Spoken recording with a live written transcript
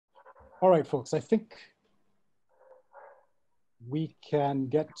All right, folks, I think we can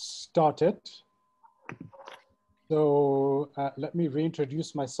get started. So let me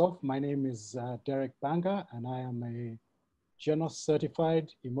reintroduce myself. My name is Derek Banga, and I am a Genos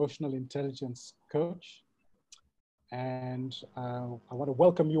certified emotional intelligence coach. And I want to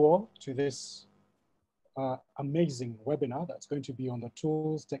welcome you all to this amazing webinar that's going to be on the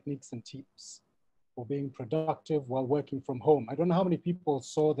tools, techniques, and tips for being productive while working from home. I don't know how many people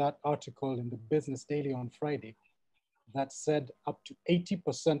saw that article in the Business Daily on Friday that said up to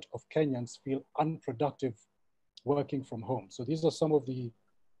 80% of Kenyans feel unproductive working from home. So these are some of the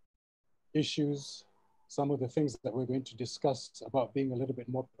issues, some of the things that we're going to discuss about being a little bit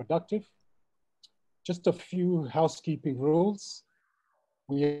more productive. Just a few housekeeping rules.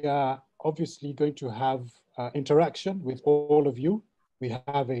 We are obviously going to have interaction with all of you. We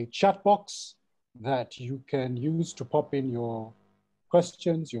have a chat box that you can use to pop in your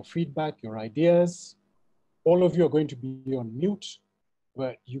questions, your feedback, your ideas. All of you are going to be on mute,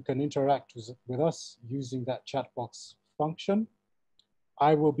 but you can interact with us using that chat box function.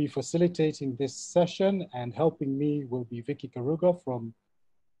 I will be facilitating this session, and helping me will be Vicky Karuga from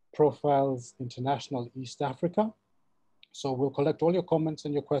Profiles International East Africa. So we'll collect all your comments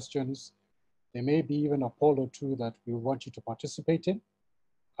and your questions. There may be even a poll or two that we want you to participate in.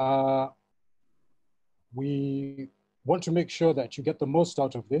 We want to make sure that you get the most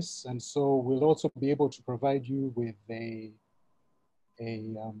out of this. And so we'll also be able to provide you with a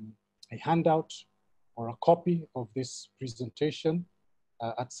handout or a copy of this presentation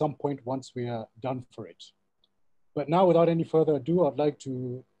at some point once we are done for it. But now, without any further ado, I'd like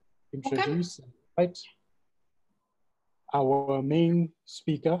to introduce our main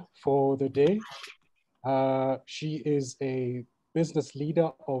speaker for the day. She is a business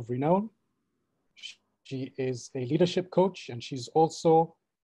leader of renown. She is a leadership coach, and she's also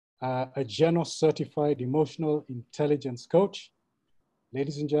a Genos certified emotional intelligence coach.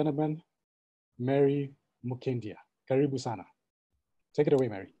 Ladies and gentlemen, Mary Mukindia. Karibu sana. Take it away,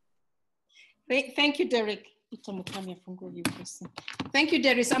 Mary. Thank you, Derek. Thank you,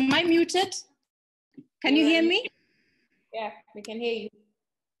 Derek. Am I muted? Can you hear me? Yeah, we can hear you.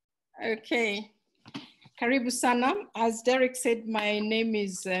 Okay. Karibu sana. As Derek said, my name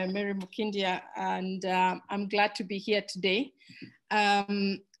is Mary Mukindia, and I'm glad to be here today.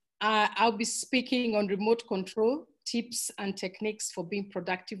 I'll be speaking on remote control, tips and techniques for being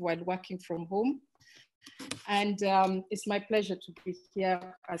productive while working from home. And it's my pleasure to be here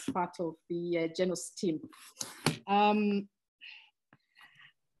as part of the Genos team.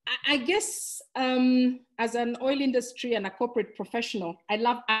 I guess as an oil industry and a corporate professional, I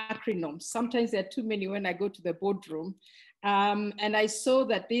love acronyms. Sometimes there are too many when I go to the boardroom. And I saw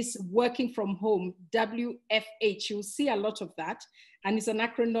that this working from home, WFH, you'll see a lot of that. And it's an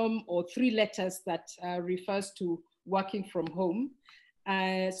acronym or 3 letters that refers to working from home.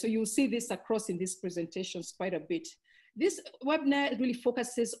 So you'll see this across in these presentations quite a bit. This webinar really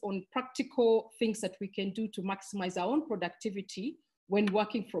focuses on practical things that we can do to maximize our own productivity when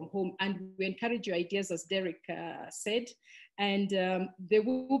working from home. And we encourage your ideas, as Derek said. And there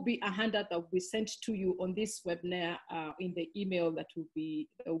will be a handout that will be sent to you on this webinar in the email that will be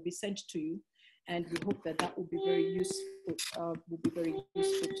sent to you. And we hope that that will be very useful,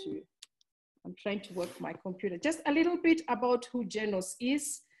 to you. I'm trying to work my computer. Just a little bit about who Genos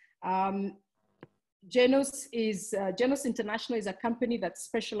is. Genos International is a company that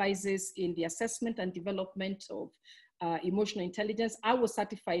specializes in the assessment and development of emotional intelligence. I was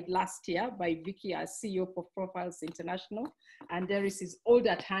certified last year by Vicky, our CEO of Profiles International, and Darius is old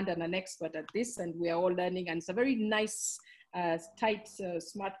at hand and an expert at this, and we are all learning, and it's a very nice, tight,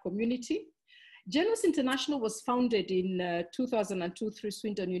 smart community. Genos International was founded in 2002 through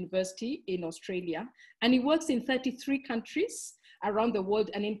Swindon University in Australia, and it works in 33 countries around the world,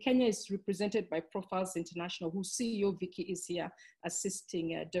 and in Kenya is represented by Profiles International, whose CEO Vicky is here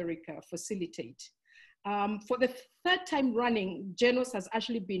assisting Derek facilitate. For the 3rd time running, Genos has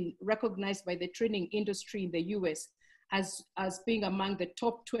actually been recognized by the training industry in the US as being among the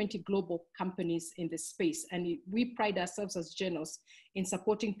top 20 global companies in the space. And we pride ourselves as Genos in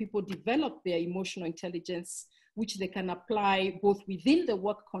supporting people develop their emotional intelligence, which they can apply both within the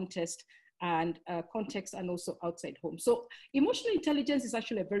work context and also outside home. So emotional intelligence is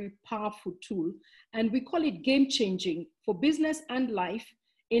actually a very powerful tool, and we call it game-changing for business and life,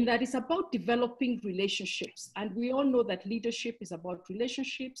 in that it's about developing relationships. And we all know that leadership is about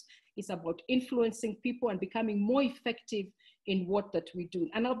relationships, it's about influencing people and becoming more effective in what that we do.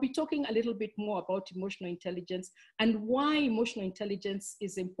 And I'll be talking a little bit more about emotional intelligence and why emotional intelligence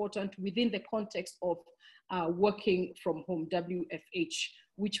is important within the context of working from home, WFH.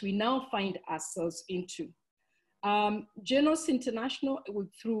 which we now find ourselves into. Genos International,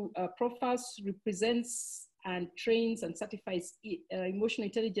 through Profiles, represents and trains and certifies emotional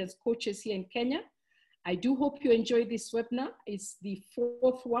intelligence coaches here in Kenya. I do hope you enjoy this webinar. It's the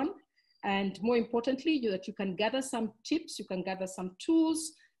 4th one. And more importantly, that you can gather some tips, you can gather some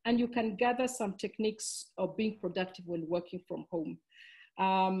tools, and you can gather some techniques of being productive when working from home.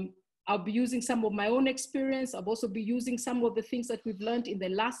 I'll be using some of my own experience. I'll also be using some of the things that we've learned in the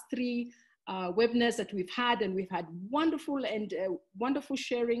last 3 webinars that we've had, and we've had wonderful and wonderful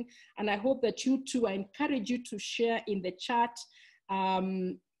sharing. And I hope that you too, I encourage you to share in the chat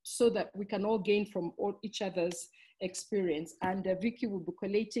so that we can all gain from each other's experience. And Vicky will be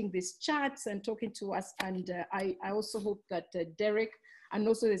collating these chats and talking to us. And I also hope that Derek, and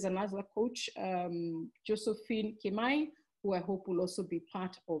also there's another coach, Josephine Kimai, who I hope will also be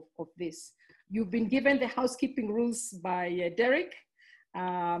part of this. You've been given the housekeeping rules by Derek.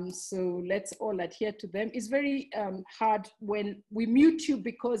 So let's all adhere to them. It's very hard when we mute you,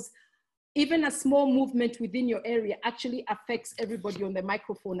 because even a small movement within your area actually affects everybody on the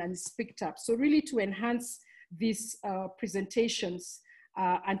microphone and is picked up. So really, to enhance these presentations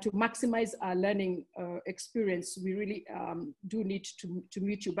and to maximize our learning experience, we really do need to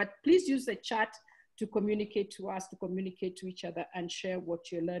mute you. But please use the chat to communicate to us, to communicate to each other, and share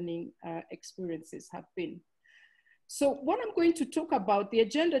what your learning experiences have been. So what I'm going to talk about, the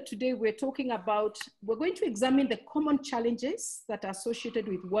agenda today, we're going to examine the common challenges that are associated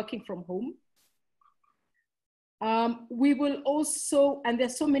with working from home. We will also, and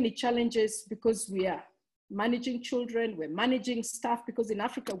there's so many challenges because we are managing children, we're managing staff, because in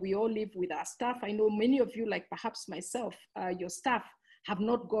Africa, we all live with our staff. I know many of you, like perhaps myself, your staff have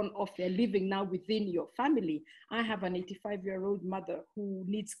not gone off, they're living now within your family. I have an 85-year-old mother who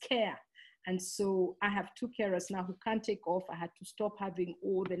needs care. And so I have 2 carers now who can't take off. I had to stop having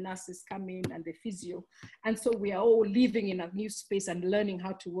all the nurses come in and the physio. And so we are all living in a new space and learning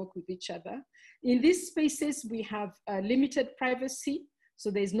how to work with each other. In these spaces, we have limited privacy.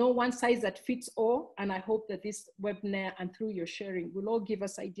 So there's no one size that fits all. And I hope that this webinar and through your sharing will all give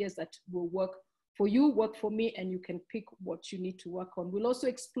us ideas that will work for you, work for me, and you can pick what you need to work on. We'll also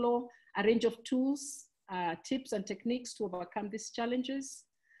explore a range of tools, tips, and techniques to overcome these challenges.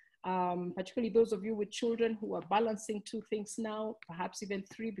 Particularly those of you with children who are balancing 2 things now, perhaps even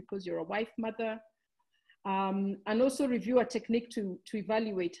 3 because you're a wife mother. And also review a technique to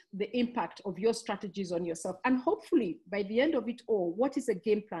evaluate the impact of your strategies on yourself. And hopefully by the end of it all, what is a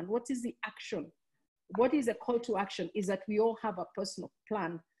game plan? What is the action? What is a call to action? Is that we all have a personal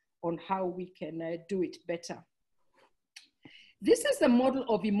plan on how we can do it better. This is the model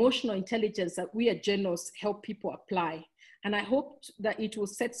of emotional intelligence that we at Genos help people apply. And I hope that it will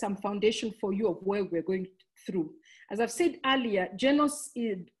set some foundation for you of where we're going through. As I've said earlier, Genos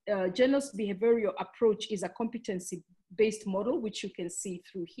behavioral approach is a competency-based model, which you can see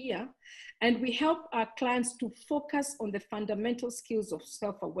through here. And we help our clients to focus on the fundamental skills of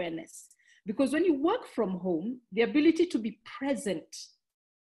self-awareness. Because when you work from home, the ability to be present,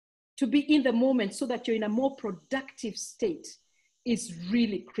 to be in the moment so that you're in a more productive state is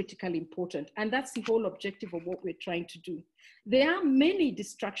really critically important. And that's the whole objective of what we're trying to do. There are many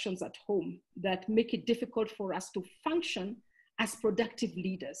distractions at home that make it difficult for us to function as productive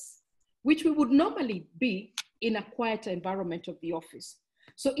leaders, which we would normally be in a quieter environment of the office.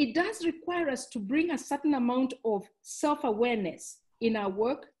 So it does require us to bring a certain amount of self-awareness in our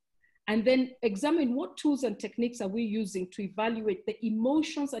work, and then examine what tools and techniques are we using to evaluate the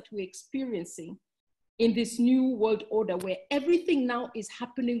emotions that we're experiencing in this new world order where everything now is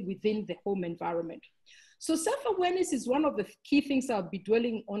happening within the home environment. So self-awareness is one of the key things I'll be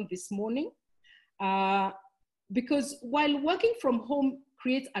dwelling on this morning, because while working from home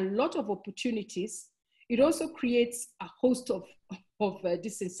creates a lot of opportunities, it also creates a host of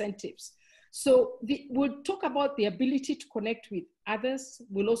disincentives. So we'll talk about the ability to connect with others.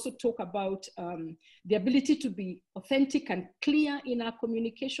 We'll also talk about the ability to be authentic and clear in our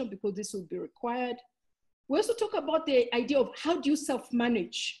communication, because this will be required. We also talk about the idea of how do you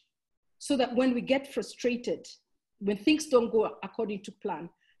self-manage so that when we get frustrated, when things don't go according to plan,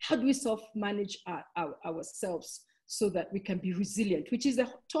 how do we self-manage ourselves so that we can be resilient, which is the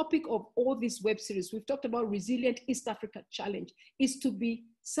topic of all these web series. We've talked about Resilient East Africa Challenge, is to be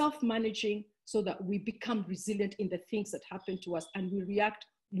self-managing so that we become resilient in the things that happen to us and we react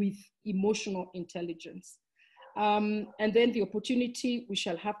with emotional intelligence. And then the opportunity we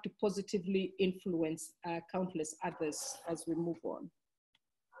shall have to positively influence countless others as we move on.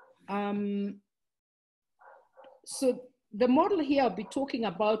 So the model here I'll be talking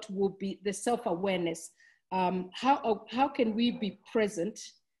about will be the self-awareness. how can we be present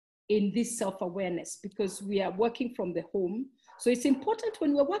in this self-awareness, because we are working from the home. So it's important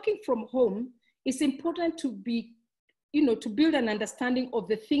when we're working from home, it's important to be, to build an understanding of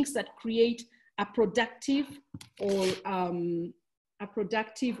the things that create a productive or an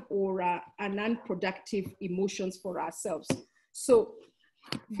unproductive emotions for ourselves. So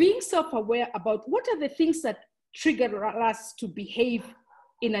being self-aware about what are the things that trigger us to behave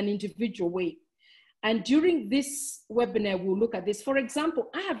in an individual way. And during this webinar, we'll look at this. For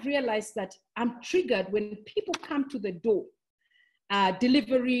example, I have realized that I'm triggered when people come to the door,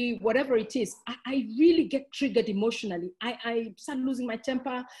 delivery, whatever it is. I really get triggered emotionally. I start losing my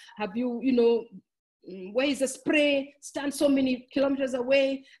temper. Have you, where is the spray? Stand so many kilometers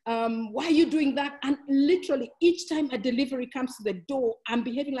away. Why are you doing that? And literally each time a delivery comes to the door, I'm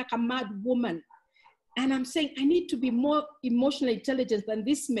behaving like a mad woman. And I'm saying, I need to be more emotionally intelligent than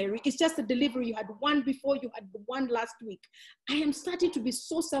this, Mary. It's just a delivery. You had one before, you had one last week. I am starting to be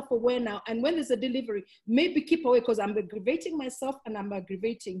so self-aware now. And when there's a delivery, maybe keep away, because I'm aggravating myself and I'm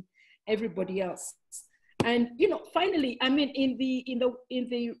aggravating everybody else. And, finally, I mean, in the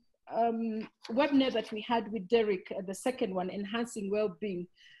webinar that we had with Derek, the second one, Enhancing Wellbeing,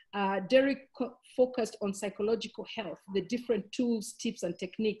 Derek focused on psychological health, the different tools, tips, and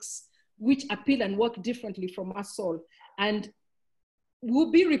techniques which appeal and work differently from us all. And we'll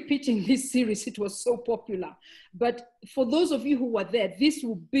be repeating this series. It was so popular. But for those of you who were there, this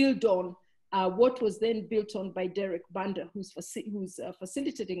will build on what was then built on by Derek Banda, who's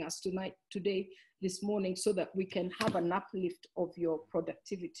facilitating us today, this morning, so that we can have an uplift of your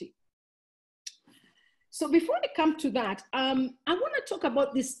productivity. So before I come to that, I want to talk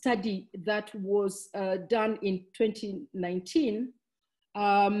about this study that was done in 2019.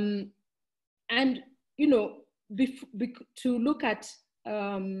 And, to look at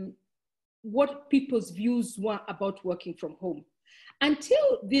what people's views were about working from home.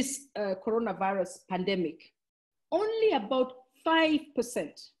 Until this coronavirus pandemic, only about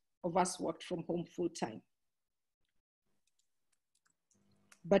 5% of us worked from home full time.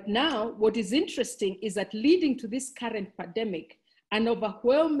 But now what is interesting is that leading to this current pandemic, an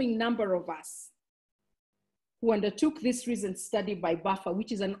overwhelming number of us who undertook this recent study by Buffer,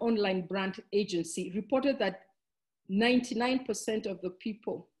 which is an online brand agency, reported that 99% of the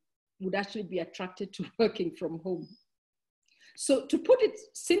people would actually be attracted to working from home. So to put it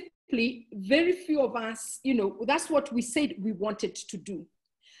simply, very few of us, that's what we said we wanted to do.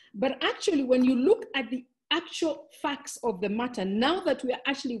 But actually, when you look at the actual facts of the matter, now that we are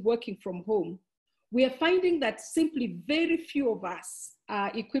actually working from home, we are finding that simply very few of us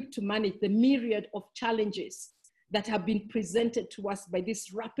are equipped to manage the myriad of challenges that have been presented to us by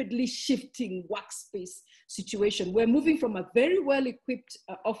this rapidly shifting workspace situation. We're moving from a very well-equipped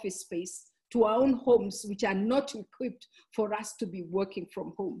office space to our own homes, which are not equipped for us to be working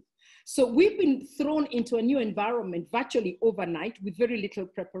from home. So we've been thrown into a new environment virtually overnight with very little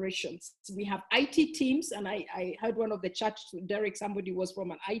preparations. So we have IT teams, and I heard one of the chat, Derek, somebody was from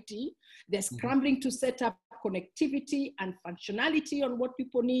an IT. They're scrambling to set up connectivity and functionality on what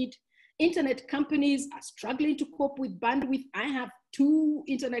people need. Internet companies are struggling to cope with bandwidth. I have 2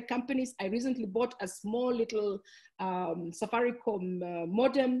 internet companies. I recently bought a small little Safaricom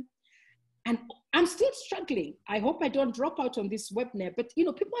modem, and I'm still struggling. I hope I don't drop out on this webinar, but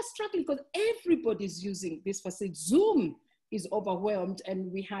people are struggling because everybody's using this facility. Zoom is overwhelmed,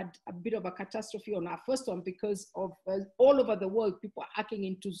 and we had a bit of a catastrophe on our first one because of all over the world, people are hacking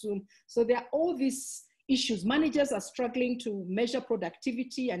into Zoom. So there are all these issues. Managers are struggling to measure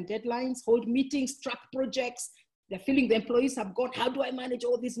productivity and deadlines, hold meetings, track projects. They're feeling the employees have gone, how do I manage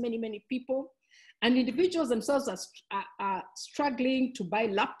all these many people? And individuals themselves are struggling to buy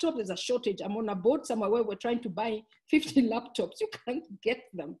laptops. There's a shortage. I'm on a board somewhere where we're trying to buy 50 laptops. You can't get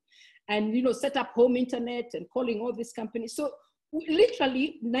them. And set up home internet and calling all these companies. So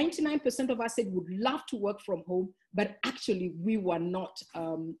literally 99% of us said would love to work from home, but actually we were not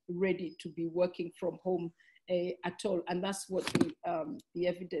ready to be working from home at all. And that's what the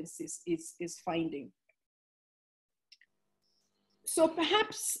evidence is finding. So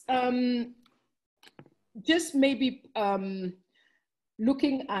perhaps just maybe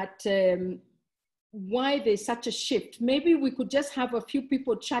looking at why there's such a shift, maybe we could just have a few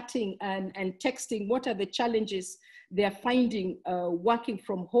people chatting and texting what are the challenges they're finding working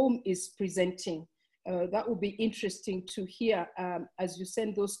from home is presenting. That would be interesting to hear as you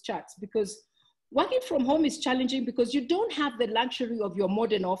send those chats, because working from home is challenging because you don't have the luxury of your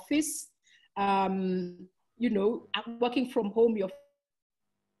modern office. Working from home, you're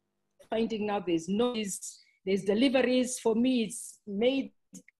finding now there's noise, there's deliveries. For me, it's made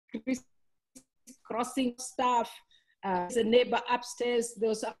crossing stuff. There's a neighbor upstairs.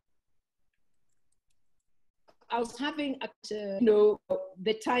 I was having, the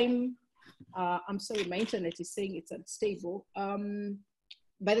time, I'm sorry, my internet is saying it's unstable.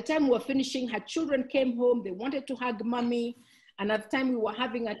 By the time we were finishing, her children came home. They wanted to hug mommy. And at the time we were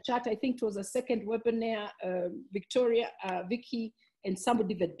having a chat, I think it was a second webinar, Vicky, and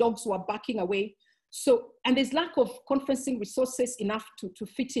somebody, the dogs were barking away. So, and there's lack of conferencing resources enough to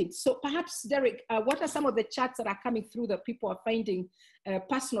fit in. So perhaps, Derek, what are some of the chats that are coming through that people are finding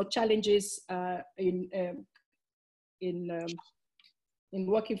personal challenges in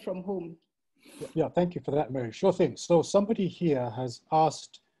working from home? Yeah, thank you for that, Mary. Sure thing. So somebody here has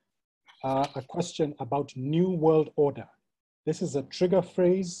asked a question about New World Order. This is a trigger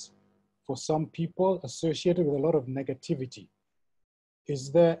phrase for some people associated with a lot of negativity.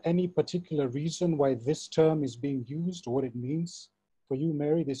 Is there any particular reason why this term is being used, or what it means for you,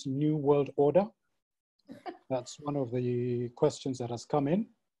 Mary, this New World Order? That's one of the questions that has come in.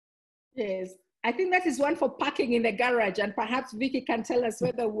 Yes, I think that is one for parking in the garage, and perhaps Vicky can tell us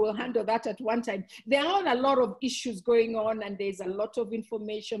whether we'll handle that at one time. There are a lot of issues going on, and there's a lot of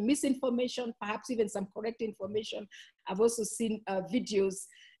information, misinformation, perhaps even some correct information. I've also seen videos.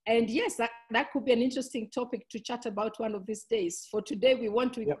 And yes, that could be an interesting topic to chat about one of these days. For today, we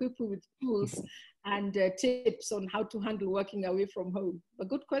want to equip you with tools and tips on how to handle working away from home. A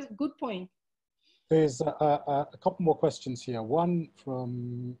good point. There's a couple more questions here. One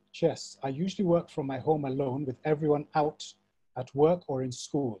from Chess. I usually work from my home alone with everyone out at work or in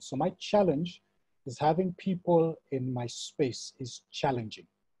school. So my challenge is having people in my space is challenging.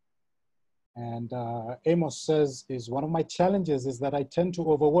 And Amos says, one of my challenges is that I tend to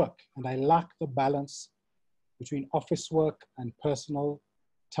overwork and I lack the balance between office work and personal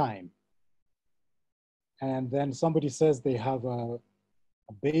time. And then somebody says they have a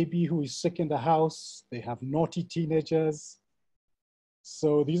baby who is sick in the house, they have naughty teenagers.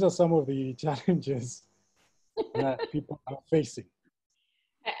 So these are some of the challenges that people are facing.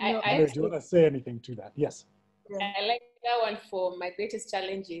 Mary, do you want to say anything to that? Yes. I like that one. For my greatest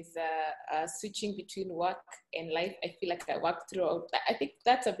challenge is switching between work and life. I feel like I work throughout. I think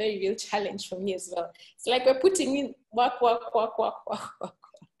that's a very real challenge for me as well. It's like we're putting in work.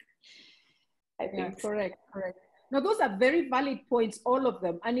 I think. Yeah, correct. Now, those are very valid points, all of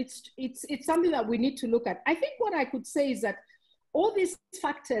them. And it's something that we need to look at. I think what I could say is that all these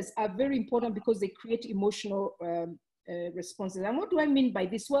factors are very important because they create emotional responses. And what do I mean by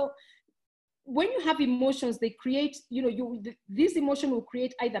this? Well, when you have emotions, they create, these emotions will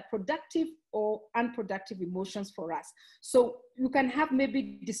create either productive or unproductive emotions for us. So you can have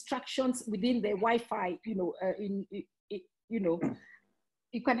maybe distractions within the Wi-Fi, you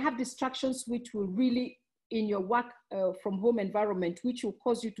can have distractions which will really, in your work from home environment, which will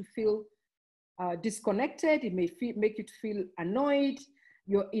cause you to feel disconnected. It may make you to feel annoyed,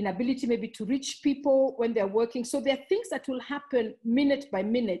 your inability maybe to reach people when they're working. So there are things that will happen minute by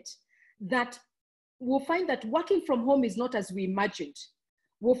minute that we'll find that working from home is not as we imagined.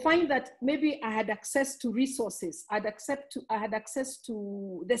 We'll find that maybe I had access to resources. I had access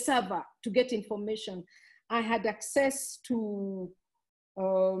to the server to get information. I had access to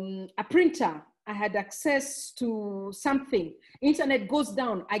a printer. I had access to something. Internet goes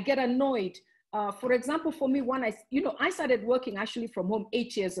down. I get annoyed. For example, for me, I started working actually from home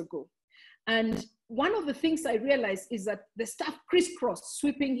 8 years ago. And one of the things I realized is that the staff crisscross,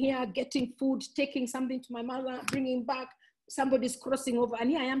 sweeping here, getting food, taking something to my mother, bringing back, somebody's crossing over. And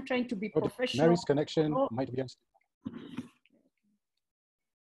here I am trying to be professional. Mary's connection might be unstable.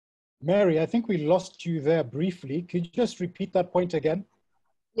 Mary, I think we lost you there briefly. Could you just repeat that point again?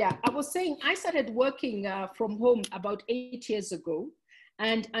 Yeah, I was saying I started working from home about 8 years ago.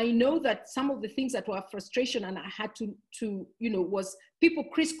 And I know that some of the things that were frustration and I had to was people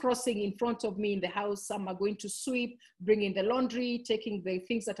crisscrossing in front of me in the house. Some are going to sweep, bringing the laundry, taking the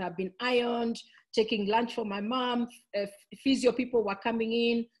things that have been ironed, taking lunch for my mom. Physio people were coming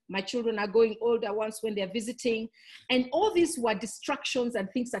in. My children are going older once when they're visiting. And all these were distractions and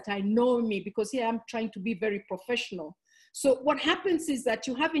things that I know me because here I'm trying to be very professional. So what happens is that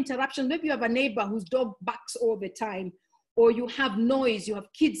you have interruptions. Maybe you have a neighbor whose dog barks all the time, or you have noise, you have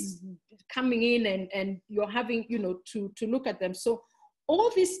kids coming in and you're having, to look at them. So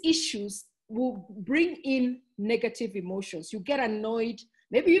all these issues will bring in negative emotions. You get annoyed,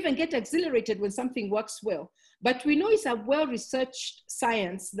 maybe you even get exhilarated when something works well. But we know it's a well-researched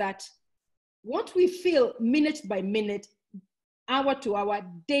science that what we feel minute by minute, hour to hour,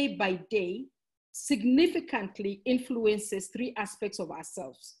 day by day, significantly influences three aspects of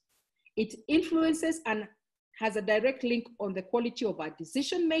ourselves. It influences and has a direct link on the quality of our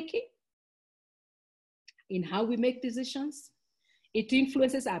decision making. in how we make decisions. It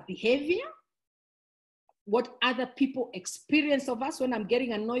influences our behavior, what other people experience of us. When I'm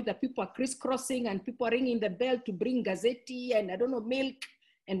getting annoyed that people are crisscrossing and people are ringing the bell to bring gazzetti and I don't know, milk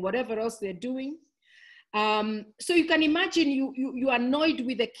and whatever else they're doing. So you can imagine you're annoyed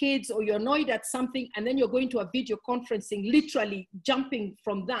with the kids, or you're annoyed at something, and then you're going to a video conferencing, literally jumping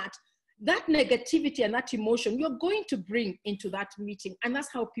from that negativity and that emotion you're going to bring into that meeting. And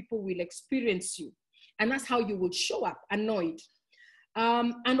that's how people will experience you. And that's how you will show up annoyed.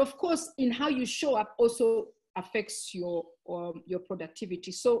 And of course, in how you show up also affects your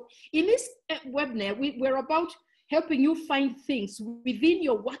productivity. So in this webinar, we're about helping you find things within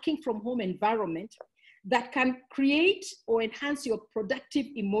your working from home environment that can create or enhance your productive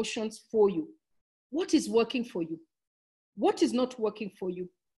emotions for you. What is working for you? What is not working for you?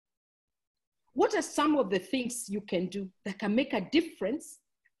 What are some of the things you can do that can make a difference,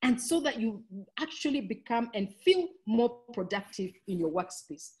 and so that you actually become and feel more productive in your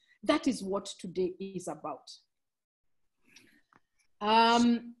workspace? That is what today is about.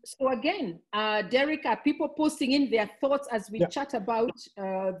 So again, Derek, are people posting in their thoughts as we chat about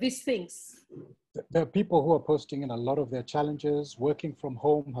these things? There are people who are posting in a lot of their challenges. Working from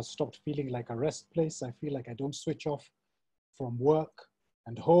home has stopped feeling like a rest place. I feel like I don't switch off from work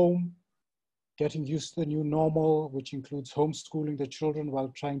and home. Getting used to the new normal, which includes homeschooling the children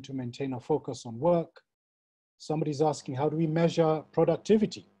while trying to maintain a focus on work. Somebody's asking, how do we measure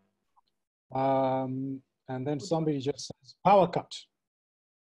productivity? And then somebody just says, power cut.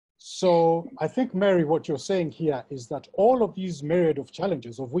 So I think, Mary, what you're saying here is that all of these myriad of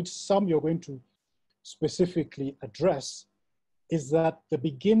challenges, of which some you're going to specifically address, is that the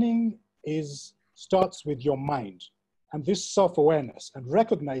beginning starts with your mind, and this self-awareness and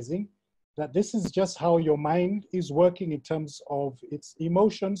recognizing that this is just how your mind is working in terms of its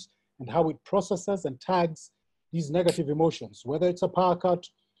emotions and how it processes and tags these negative emotions, whether it's a power cut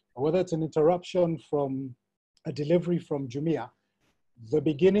or whether it's an interruption from a delivery from Jumia. The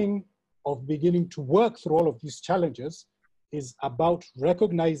beginning to work through all of these challenges is about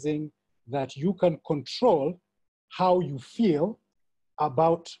recognizing that you can control how you feel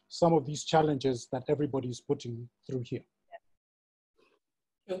about some of these challenges that everybody's putting through here.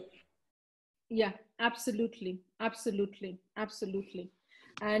 Yeah, absolutely, absolutely, absolutely.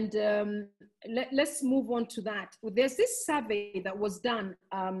 And let's move on to that. There's this survey that was done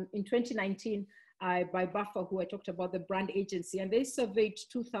in 2019 by Buffer, who I talked about, the brand agency, and they surveyed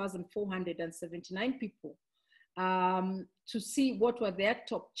 2,479 people to see what were their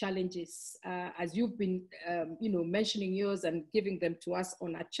top challenges, as you've been mentioning yours and giving them to us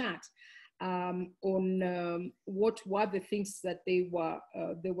on our chat, on what were the things that they were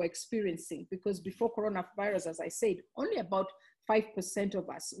experiencing. Because before coronavirus, as I said, only about 5% of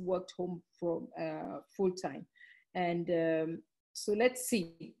us worked home from full time. And so let's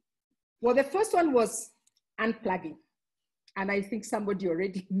see. Well, the first one was unplugging. And I think somebody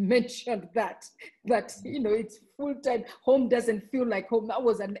already mentioned that it's full time. Home doesn't feel like home. That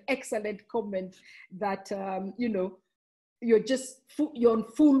was an excellent comment that, you're on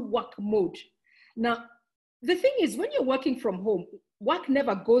full work mode. Now, the thing is, when you're working from home, work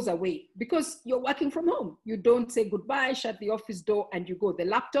never goes away because you're working from home. You don't say goodbye, shut the office door, and you go. The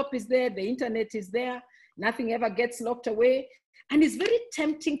laptop is there, the internet is there, nothing ever gets locked away. And it's very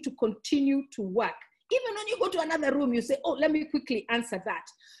tempting to continue to work. Even when you go to another room, you say, oh, let me quickly answer that.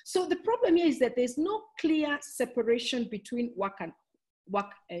 So the problem here is that there's no clear separation between work and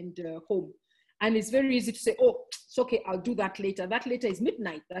home. And it's very easy to say, oh, it's okay, I'll do that later. That later is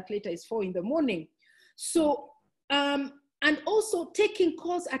midnight. That later is 4 in the morning. So, and also taking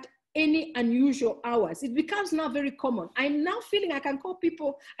calls at any unusual hours. It becomes now very common. I'm now feeling I can call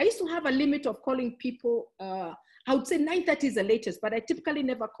people. I used to have a limit of calling people, I would say 9:30 is the latest, but I typically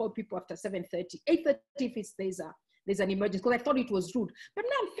never call people after 7:30. 8:30 if there's an emergency, because I thought it was rude. But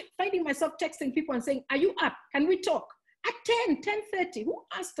now I'm finding myself texting people and saying, are you up? Can we talk? At 10:30, who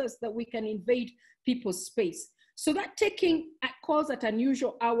asked us that we can invade people's space? So that taking calls at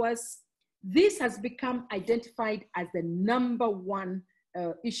unusual hours, this has become identified as the #1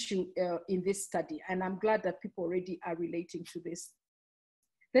 issue in this study. And I'm glad that people already are relating to this.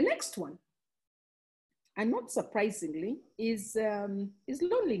 The next one, and not surprisingly, is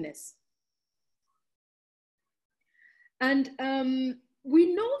loneliness. And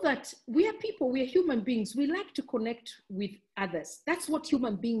we know that we are people, we are human beings. We like to connect with others. That's what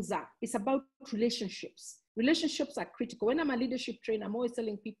human beings are. It's about relationships. Relationships are critical. When I'm a leadership trainer, I'm always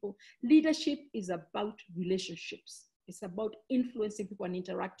telling people, leadership is about relationships. It's about influencing people and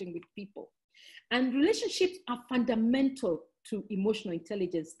interacting with people. And relationships are fundamental to emotional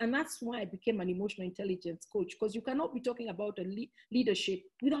intelligence. And that's why I became an emotional intelligence coach, because you cannot be talking about leadership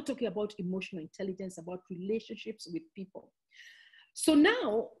without talking about emotional intelligence, about relationships with people. So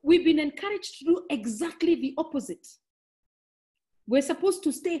now we've been encouraged to do exactly the opposite. We're supposed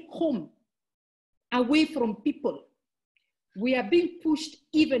to stay home, away from people. We are being pushed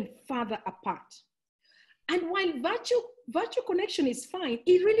even further apart. And while virtual connection is fine,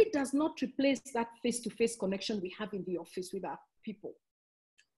 it really does not replace that face-to-face connection we have in the office with our people.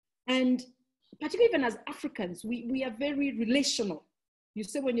 And particularly even as Africans, we are very relational. You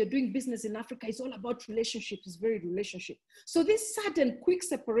say when you're doing business in Africa, it's all about relationships, it's very relationship. So this sudden quick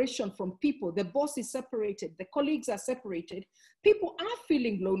separation from people, the boss is separated, the colleagues are separated, people are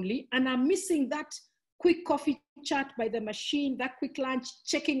feeling lonely and are missing that quick coffee chat by the machine, that quick lunch,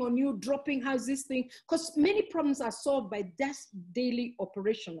 checking on you, dropping, how's this thing? Because many problems are solved by that daily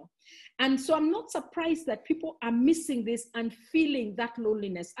operational. And so I'm not surprised that people are missing this and feeling that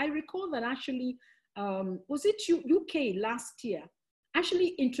loneliness. I recall that actually, was it UK last year, actually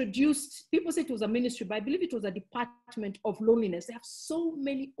introduced, people say it was a ministry, but I believe it was a department of loneliness. They have so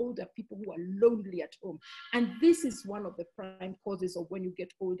many older people who are lonely at home. And this is one of the prime causes of when you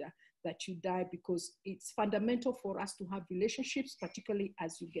get older, that you die, because it's fundamental for us to have relationships, particularly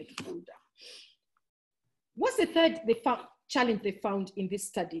as you get older. What's the third challenge they found in this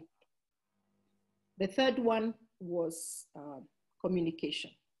study? The third one was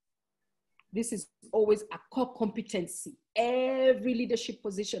communication. This is always a core competency. Every leadership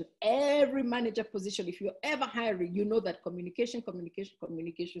position, every manager position, if you're ever hiring, you know that communications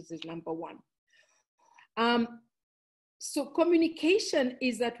is number one. So communication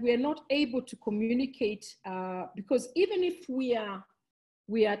is that we are not able to communicate because even if we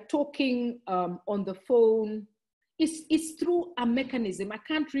are talking on the phone, it's through a mechanism. I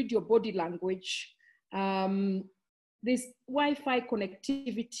can't read your body language. There's Wi-Fi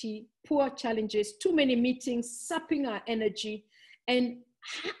connectivity, poor challenges, too many meetings, sapping our energy, and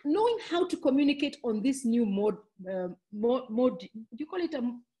knowing how to communicate on this new mode, do you call it a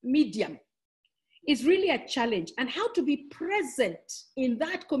medium, is really a challenge. And how to be present in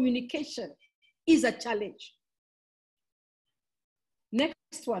that communication is a challenge.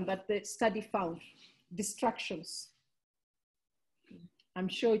 Next one that the study found, distractions. I'm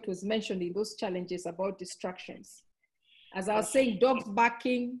sure it was mentioned in those challenges about distractions. As I was saying, dogs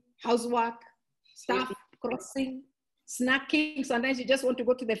barking, housework, staff crossing, snacking. Sometimes you just want to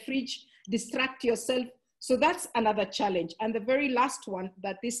go to the fridge, distract yourself. So that's another challenge. And the very last one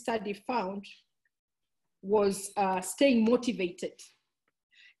that this study found was staying motivated.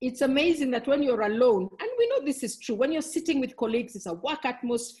 It's amazing that when you're alone, and we know this is true, when you're sitting with colleagues, it's a work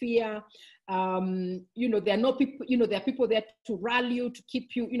atmosphere. You know, there are no people, you know, there are people there to rally you, to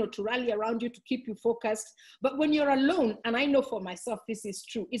keep you, you know, to rally around you, to keep you focused. But when you're alone, and I know for myself, this is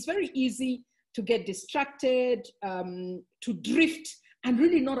true, it's very easy to get distracted, to drift and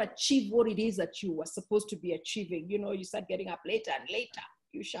really not achieve what it is that you were supposed to be achieving. You know, you start getting up later and later.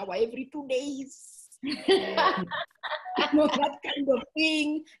 You shower every 2 days. You know, that kind of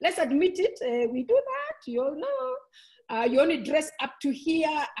thing. Let's admit it. We do that. You all know. You only dress up to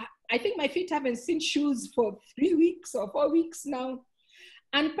here. I think my feet haven't seen shoes for 3 weeks or 4 weeks now.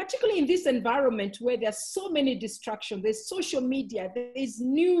 And particularly in this environment where there's so many distractions, there's social media, there's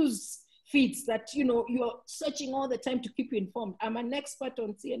news feeds that, you know, you're searching all the time to keep you informed. I'm an expert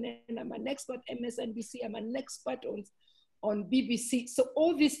on CNN, I'm an expert MSNBC, I'm an expert on BBC. So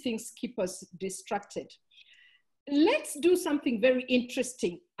all these things keep us distracted. Let's do something very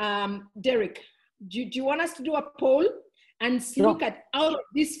interesting. Derek, do you want us to do a poll and look at out of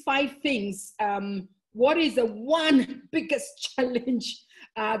these 5 things, what is the one biggest challenge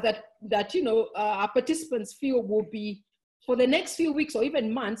that you know, our participants feel will be, for the next few weeks or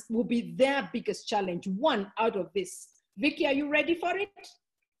even months, will be their biggest challenge, one out of this. Vicky, are you ready for it?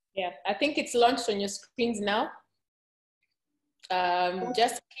 Yeah, I think it's launched on your screens now.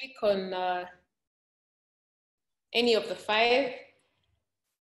 Just click on any of the 5.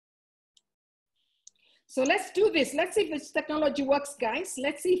 So let's do this. Let's see if this technology works, guys.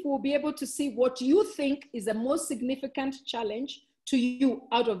 Let's see if we'll be able to see what you think is the most significant challenge to you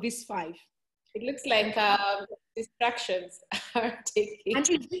out of these 5. It looks like distractions are taking. And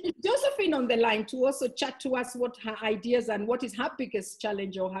is Josephine on the line to also chat to us what her ideas and what is her biggest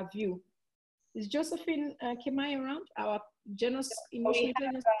challenge or her view? Is Josephine Kimai around, our Genos emotional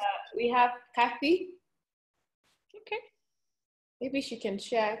intelligence? We have Kathy. Okay. Maybe she can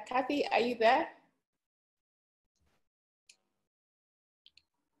share. Kathy, are you there?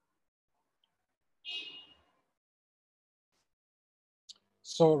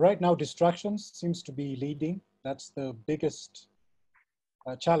 So right now, distractions seems to be leading. That's the biggest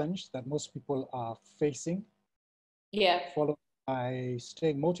challenge that most people are facing. Yeah. Followed by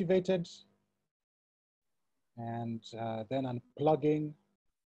staying motivated, and then unplugging,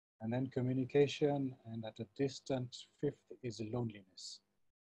 and then communication, and at a distant fifth is loneliness.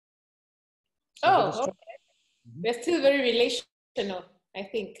 So okay. We're still very relational, I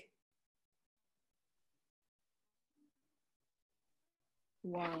think.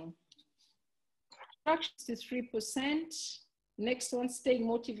 Wow. 63%. Next one, staying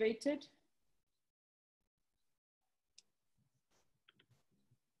motivated.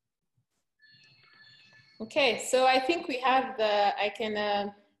 Okay, so I think we have the, I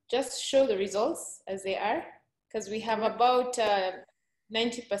can just show the results as they are, because we have about 90%,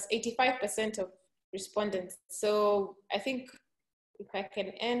 85% of respondents. So I think if I can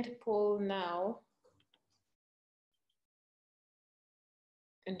end poll now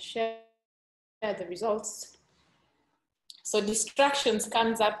and share the results. So distractions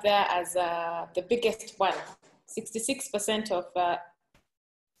comes up there as the biggest one. 66% of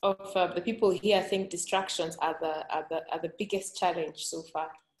the people here think distractions are the biggest challenge so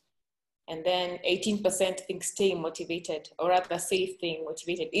far. And then 18% think staying motivated, or rather staying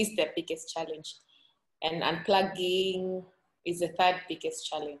motivated is the biggest challenge. And unplugging is the third biggest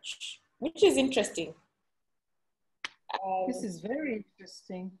challenge, which is interesting. This is very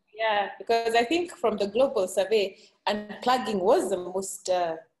interesting. Yeah, because I think from the global survey, unplugging was the most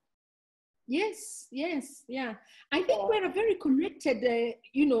Yes, yes, yeah. I think we're a very connected,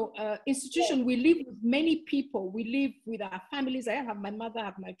 institution. We live with many people. We live with our families. I have my mother, I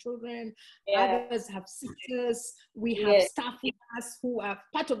have my children. Yeah. Others have sisters. We have staff with us who are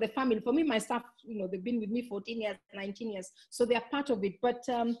part of the family. For me, my staff, they've been with me 14 years, 19 years, so they are part of it. But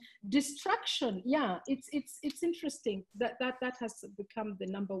distraction, yeah, it's interesting that has become the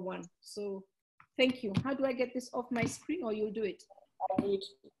number one. So, thank you. How do I get this off my screen, or you'll do it?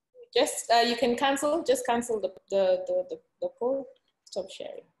 Just you can cancel. Just cancel the poll. Stop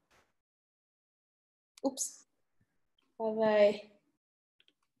sharing. Oops. Bye.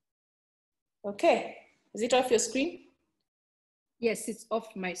 Okay. Is it off your screen? Yes, it's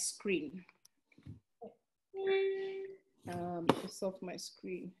off my screen. It's off my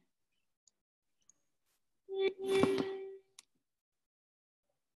screen.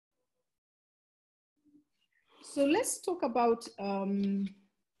 So let's talk about.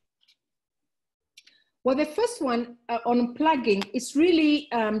 Well, the first one on plugging is really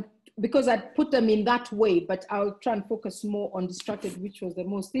because I put them in that way, but I'll try and focus more on distracted, which was the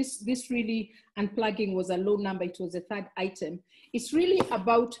most. This really, unplugging was a low number. It was the third item. It's really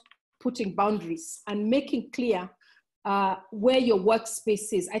about putting boundaries and making clear where your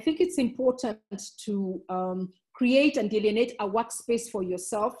workspace is. I think it's important to create and delineate a workspace for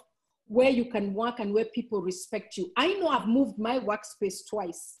yourself where you can work and where people respect you. I know I've moved my workspace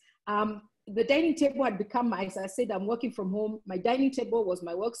twice. The dining table had become, as I said, I'm working from home. My dining table was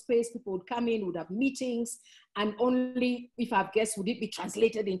my workspace. People would come in, would have meetings, and only if I have guests would it be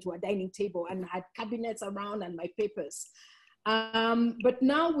translated into a dining table, and had cabinets around and my papers. But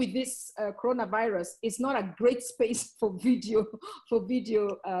now with this coronavirus, it's not a great space for video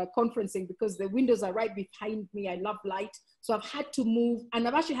conferencing, because the windows are right behind me. I love light. So I've had to move, and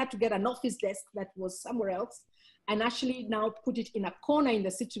I've actually had to get an office desk that was somewhere else, and actually now put it in a corner in the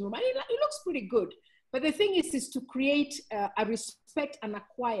sitting room. And it looks pretty good. But the thing is to create a respect and a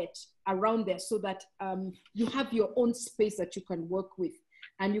quiet around there, so that you have your own space that you can work with.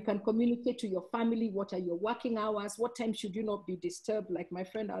 And you can communicate to your family, what are your working hours, what time should you not be disturbed. Like my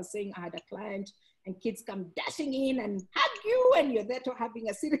friend, I was saying, I had a client and kids come dashing in and hug you, and you're there to having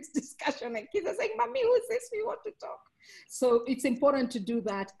a serious discussion, and kids are saying, Mommy, who is this? We want to talk. So it's important to do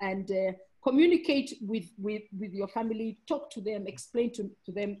that, and communicate with your family, talk to them, explain to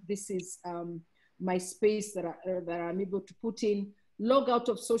them, this is my space that I'm able to put in. Log out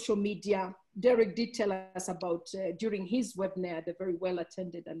of social media. Derek did tell us about, during his webinar, the very well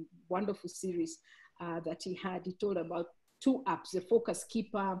attended and wonderful series that he had, he told about 2 apps, the Focus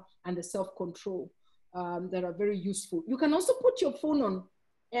Keeper and the Self-Control, that are very useful. You can also put your phone on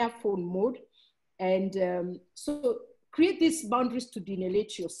airphone mode, and so create these boundaries to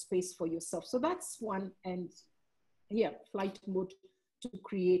delineate your space for yourself. So that's one, and here, flight mode to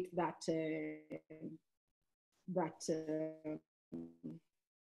create that,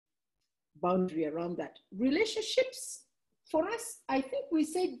 boundary around that. Relationships, for us, I think we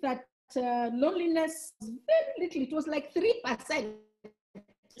said that loneliness was very little. It was like 3%.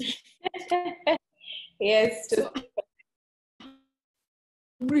 Yes. So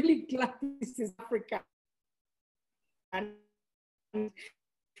I'm really glad this is Africa. And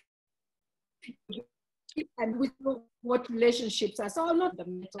and we know what relationships are. So I'm not the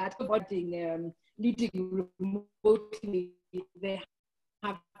method avoiding leading remotely. They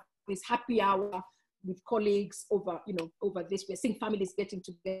have this happy hour with colleagues over, over this. We're seeing families getting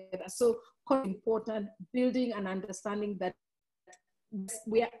together. So quite important, building and understanding that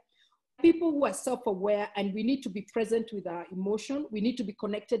we are people who are self-aware, and we need to be present with our emotion. We need to be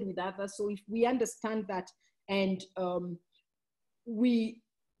connected with others. So if we understand that, and we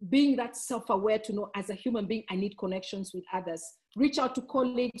being that self-aware to know as a human being, I need connections with others. Reach out to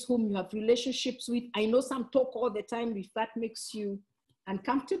colleagues whom you have relationships with. I know some talk all the time. If that makes you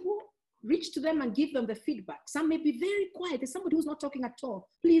uncomfortable, reach to them and give them the feedback. Some may be very quiet. There's somebody who's not talking at all.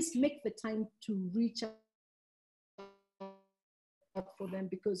 Please make the time to reach out for them,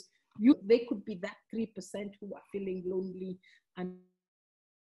 because they could be that 3% who are feeling lonely and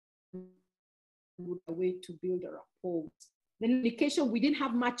a way to build a rapport. The communication, we didn't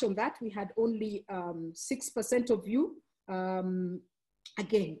have much on that. We had only 6% of you.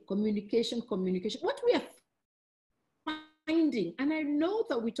 Again, communication. What we are finding, and I know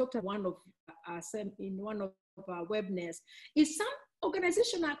that we talked about one of in one of our webinars, is some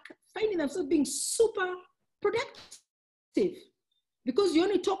organizations are finding themselves being super productive, because you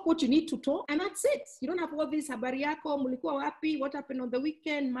only talk what you need to talk, and that's it. You don't have all this habari yako, mulikuwa wapi, what happened on the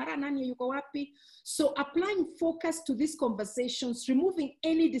weekend, mara nani yuko wapi. So applying focus to these conversations, removing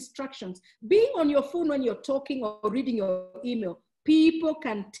any distractions, being on your phone when you're talking or reading your email, people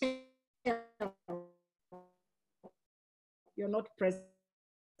can tell you're not present.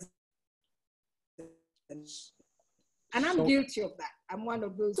 And I'm guilty of that. I'm one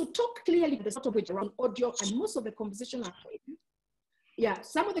of those. So talk clearly the sort of which around audio, and most of the conversation are,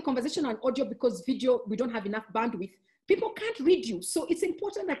 some of the conversation on audio, because video, we don't have enough bandwidth. People can't read you. So it's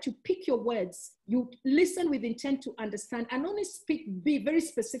important that you pick your words, you listen with intent to understand, and only be very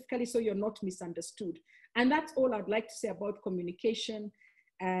specifically so you're not misunderstood. And that's all I'd like to say about communication.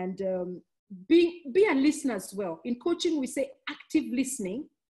 And be a listener as well. In coaching, we say active listening.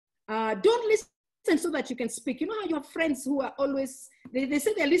 Don't listen so that you can speak. You know how you have friends who are always, they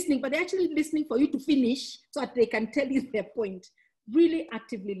say they're listening, but they're actually listening for you to finish so that they can tell you their point. Really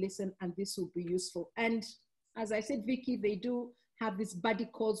actively listen, and this will be useful. And as I said, Vicky, they do have these buddy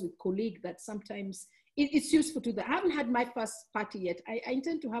calls with colleagues that sometimes it's useful to them. I haven't had my first party yet. I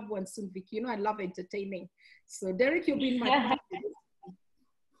intend to have one soon, Vicky. You know, I love entertaining. So Derek, you'll be in my party.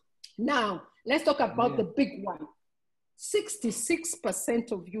 Now, let's talk about the big one.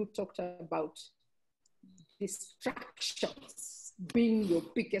 66% of you talked about distractions being your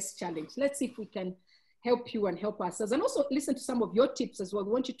biggest challenge. Let's see if we can help you and help ourselves, and also listen to some of your tips as well.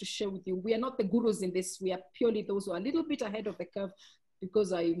 We want you to share with you. We are not the gurus in this. We are purely those who are a little bit ahead of the curve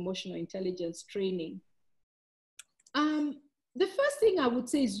because of our emotional intelligence training. The first thing I would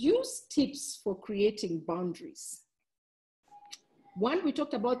say is use tips for creating boundaries. One, we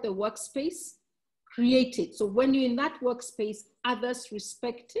talked about the workspace. Create it. So when you're in that workspace, others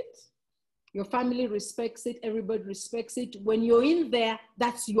respect it. Your family respects it. Everybody respects it. When you're in there,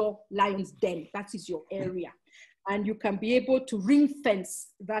 that's your lion's den. That is your area. And you can be able to ring fence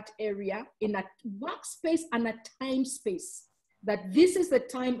that area in a workspace and a time space. That this is the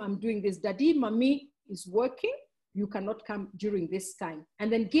time I'm doing this. Daddy, mommy is working. You cannot come during this time.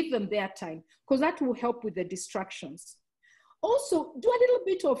 And then give them their time, because that will help with the distractions. Also, do a little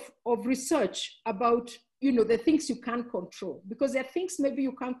bit of research about, the things you can't control, because there are things maybe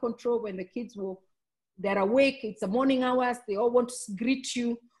you can't control when the kids they're awake, it's the morning hours, they all want to greet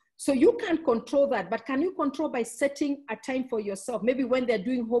you. So you can't control that, but can you control by setting a time for yourself? Maybe when they're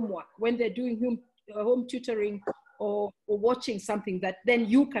doing homework, when they're doing home tutoring or watching something, that then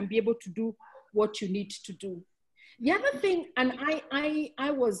you can be able to do what you need to do. The other thing, and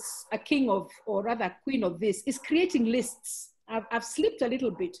I was a king of, or rather queen of this, is creating lists. I've slipped a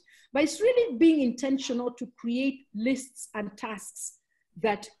little bit, but it's really being intentional to create lists and tasks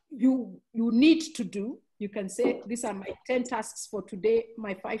that you need to do. You can say, these are my 10 tasks for today,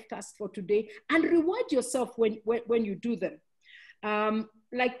 my 5 tasks for today, and reward yourself when you do them.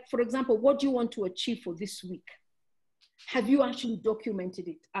 Like, for example, what do you want to achieve for this week? Have you actually documented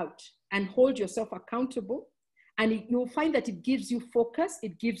it out? And hold yourself accountable. And you'll find that it gives you focus,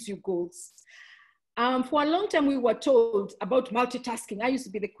 it gives you goals. For a long time, we were told about multitasking. I used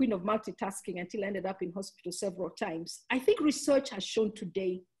to be the queen of multitasking until I ended up in hospital several times. I think research has shown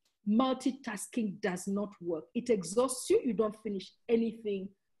today, multitasking does not work. It exhausts you. You don't finish anything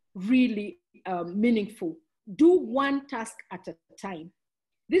really meaningful. Do one task at a time.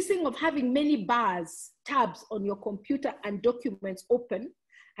 This thing of having many tabs on your computer and documents open,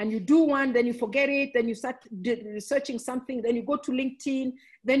 and you do one, then you forget it, then you start researching something, then you go to LinkedIn,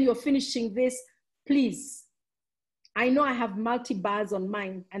 then you're finishing this. please, I know I have multi-bars on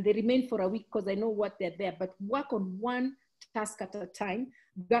mine and they remain for a week because I know what they're there, but work on one task at a time.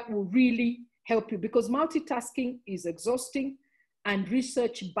 That will really help you, because multitasking is exhausting and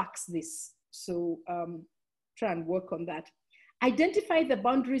research backs this. So try and work on that. Identify the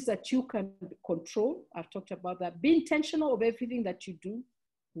boundaries that you can control. I've talked about that. Be intentional of everything that you do.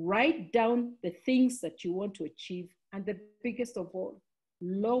 Write down the things that you want to achieve. And the biggest of all,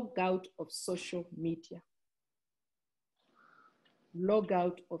 log out of social media. Log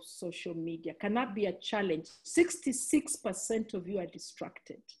out of social media. Cannot be a challenge. 66% of you are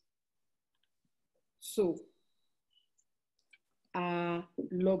distracted. So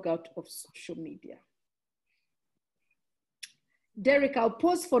log out of social media. Derek, I'll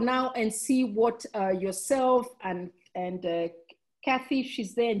pause for now and see what yourself and Kathy,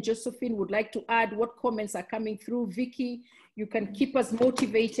 she's there, and Josephine would like to add, what comments are coming through. Vicky, you can keep us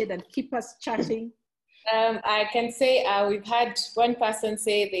motivated and keep us chatting. I can say we've had one person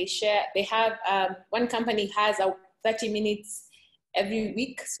say they have, one company has a 30 minutes every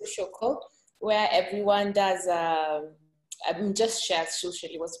week social call where everyone does, just shares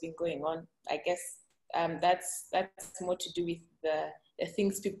socially what's been going on. I guess that's more to do with the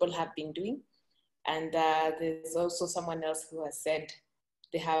things people have been doing. And there's also someone else who has said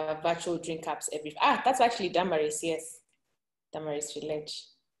they have virtual drink ups that's actually Damaris, yes. Damaris Village.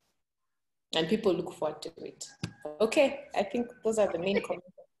 And people look forward to it. Okay, I think those are the main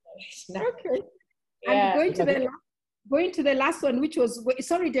comments. Okay. Yeah. And going to the last one, which was,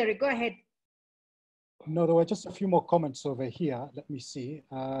 sorry, Derek, go ahead. No, there were just a few more comments over here. Let me see.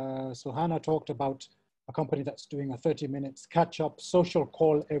 So Hannah talked about a company that's doing a 30 minutes catch-up social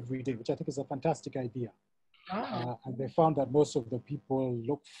call every day, which I think is a fantastic idea. And they found that most of the people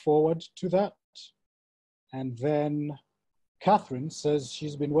look forward to that. And then Catherine says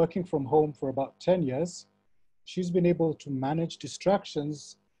she's been working from home for about 10 years. She's been able to manage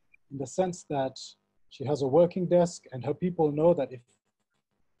distractions in the sense that she has a working desk and her people know that if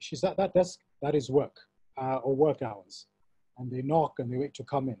she's at that desk, that is work or work hours. And they knock and they wait to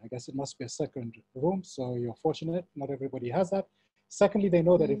come in. I guess it must be a second room, so you're fortunate. Not everybody has that. Secondly, they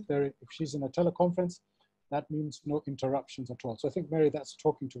know that if she's in a teleconference, that means no interruptions at all. So I think, Mary, that's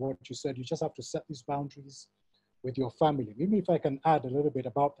talking to what you said. You just have to set these boundaries with your family. Maybe if I can add a little bit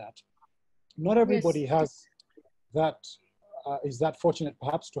about that. Not everybody has that, is that fortunate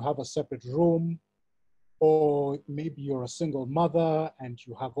perhaps to have a separate room, or maybe you're a single mother and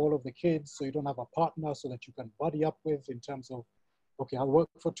you have all of the kids, so you don't have a partner so that you can buddy up with in terms of, okay, I'll work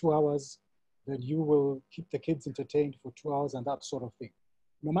for 2 hours, then you will keep the kids entertained for 2 hours and that sort of thing.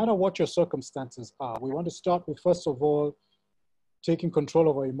 No matter what your circumstances are, we want to start with, first of all, taking control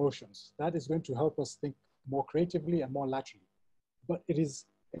of our emotions. That is going to help us think more creatively and more laterally. But it is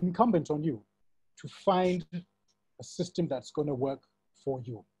incumbent on you to find a system that's going to work for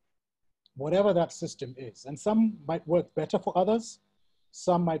you, whatever that system is. And some might work better for others.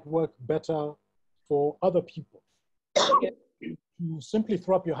 Some might work better for other people. You simply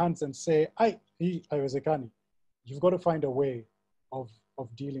throw up your hands and say, Iwezekani, you've got to find a way of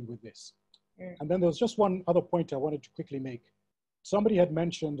dealing with this. And then there was just one other point I wanted to quickly make. Somebody had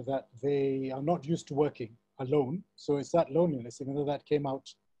mentioned that they are not used to working alone. So it's that loneliness, even though that came out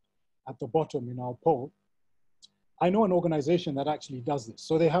at the bottom in our poll. I know an organization that actually does this.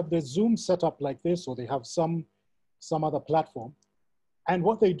 So they have their Zoom set up like this, or they have some other platform. And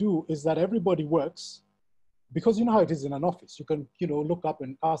what they do is that everybody works, because you know how it is in an office. You can, look up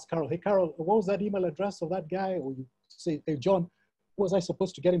and ask Carol, hey, Carol, what was that email address of that guy? Or you say, hey, John, who was I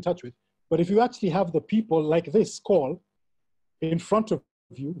supposed to get in touch with? But if you actually have the people like this call in front of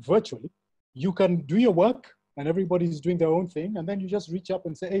you virtually, you can do your work and everybody's doing their own thing. And then you just reach up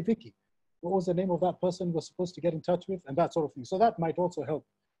and say, hey, Vicky, what was the name of that person you were supposed to get in touch with? And that sort of thing. So that might also help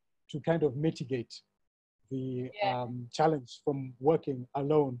to kind of mitigate the challenge from working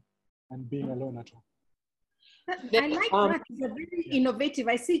alone and being alone at home. I like that. It's a very innovative.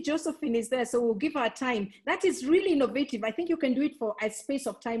 I see Josephine is there, so we'll give her time. That is really innovative. I think you can do it for a space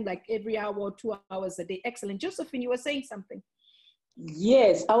of time, like every hour or 2 hours a day. Excellent. Josephine, you were saying something.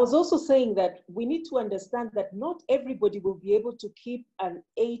 Yes, I was also saying that we need to understand that not everybody will be able to keep an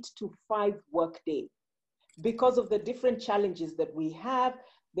 8 to 5 work day because of the different challenges that we have,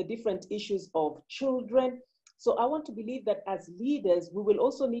 the different issues of children. So I want to believe that as leaders, we will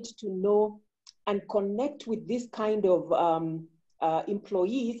also need to know and connect with this kind of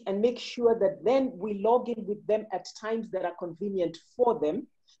employees and make sure that then we log in with them at times that are convenient for them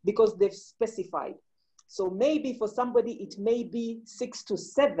because they've specified. So maybe for somebody, it may be 6 to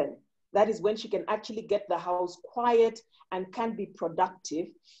 7, That is when she can actually get the house quiet and can be productive.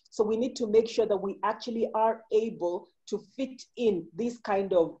 So we need to make sure that we actually are able to fit in these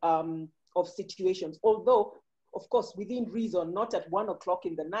kind of situations. Although, of course, within reason, not at 1 o'clock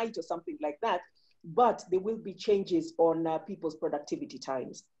in the night or something like that, but there will be changes on people's productivity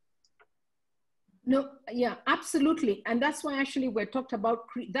times. No, yeah, absolutely. And that's why actually we're talked about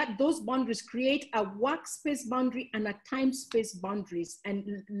that those boundaries create a workspace boundary and a time space boundaries,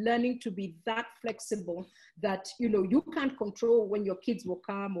 and learning to be that flexible that, you know, you can't control when your kids will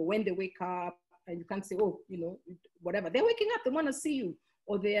come or when they wake up, and you can't say, oh, you know, whatever. They're waking up, they want to see you,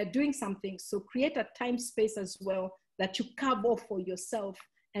 or they are doing something. So create a time space as well that you carve off for yourself,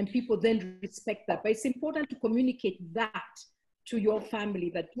 and people then respect that. But it's important to communicate that to your family,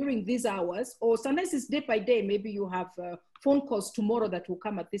 that during these hours, or sometimes it's day by day, maybe you have phone calls tomorrow that will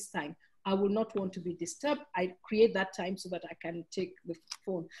come at this time. I will not want to be disturbed. I create that time so that I can take the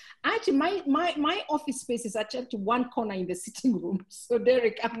phone. Actually, my office space is actually one corner in the sitting room. So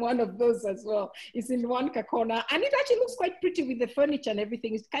Derek, I'm one of those as well. It's in one corner, and it actually looks quite pretty with the furniture and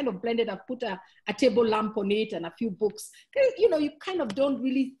everything. It's kind of blended. I've put a table lamp on it and a few books. You know, you kind of don't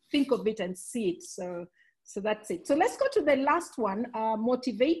really think of it and see it. So that's it. So let's go to the last one,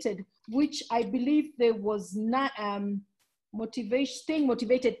 motivated, which I believe there was not, staying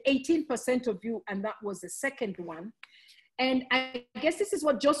motivated, 18% of you, and that was the second one. And I guess this is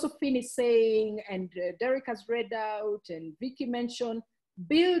what Josephine is saying, and Derek has read out, and Vicky mentioned,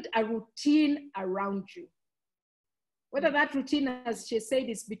 build a routine around you. Whether that routine, as she said,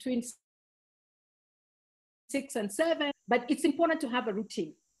 is between 6 and 7, but it's important to have a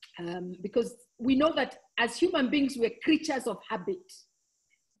routine. Because we know that as human beings, we're creatures of habit.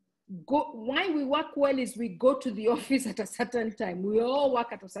 Why we work well is we go to the office at a certain time. We all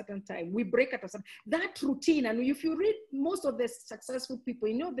work at a certain time. We break at a certain time. That routine, and if you read most of the successful people,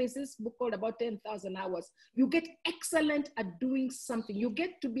 you know, there's this book called About 10,000 Hours. You get excellent at doing something. You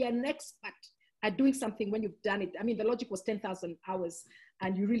get to be an expert at doing something when you've done it. I mean, the logic was 10,000 hours,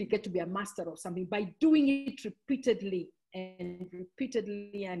 and you really get to be a master of something by doing it repeatedly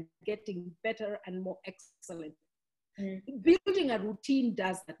and getting better and more excellent. Building a routine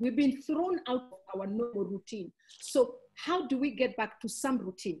does that. We've been thrown out of our normal routine. So how do we get back to some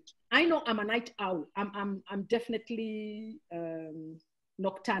routine? I know I'm a night owl. I'm definitely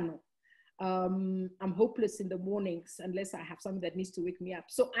nocturnal. I'm hopeless in the mornings unless I have something that needs to wake me up.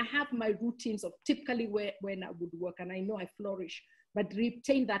 So I have my routines of typically when I would work, and I know I flourish, but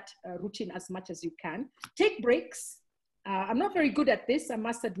retain that routine as much as you can. Take breaks. I'm not very good at this, I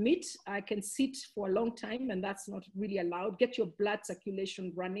must admit. I can sit for a long time, and that's not really allowed. Get your blood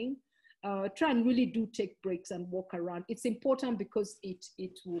circulation running. Try and really do take breaks and walk around. It's important because it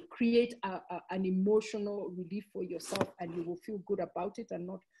will create an emotional relief for yourself, and you will feel good about it and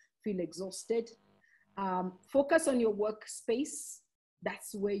not feel exhausted. Focus on your workspace.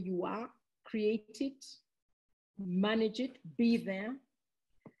 That's where you are. Create it, manage it, be there.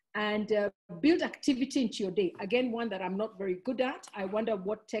 And build activity into your day. Again, one that I'm not very good at. I wonder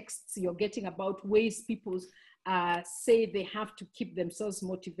what texts you're getting about ways people say they have to keep themselves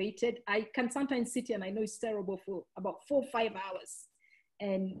motivated. I can sometimes sit here, and I know it's terrible, for about 4 or 5 hours.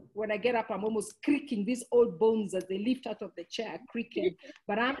 And when I get up, I'm almost creaking. These old bones as they lift out of the chair, creaking.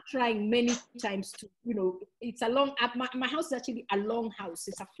 But I'm trying many times to, you know, it's a long, my house is actually a long house.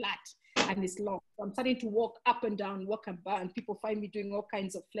 It's a flat. And it's long. So I'm starting to walk up and down, walk about, and people find me doing all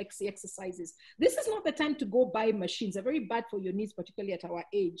kinds of flexi exercises. This is not the time to go buy machines. They're very bad for your knees, particularly at our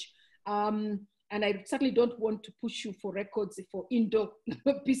age. And I certainly don't want to push you for records for indoor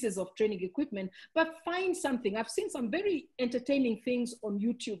pieces of training equipment, but find something. I've seen some very entertaining things on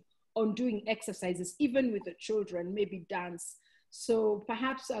YouTube on doing exercises, even with the children, maybe dance. So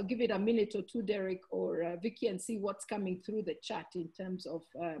perhaps I'll give it a minute or two, Derek or Vicky, and see what's coming through the chat in terms of,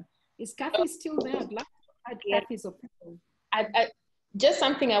 is Kathy still there? I'd love to add Kathy's opinion. Just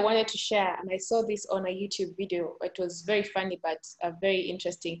something I wanted to share, and I saw this on a YouTube video. It was very funny, but very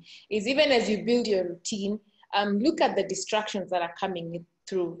interesting, is even as you build your routine, look at the distractions that are coming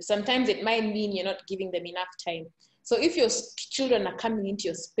through. Sometimes it might mean you're not giving them enough time. So if your children are coming into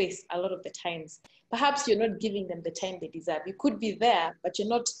your space a lot of the times, perhaps you're not giving them the time they deserve. You could be there, but you're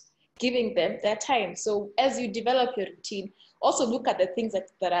not giving them their time. So as you develop your routine, also look at the things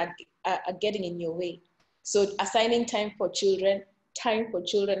that are getting in your way. So assigning time for children,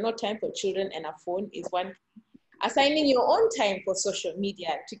 not time for children and a phone is one thing. Assigning your own time for social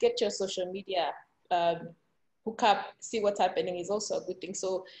media, to get your social media hook up, see what's happening, is also a good thing.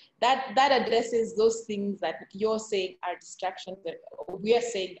 So that addresses those things that you're saying are distractions, that we are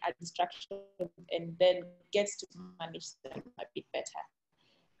saying are distractions, and then gets to manage them a bit better.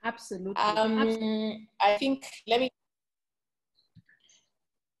 Absolutely. I think,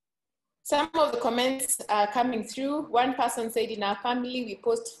 some of the comments are coming through. One person said, in our family, we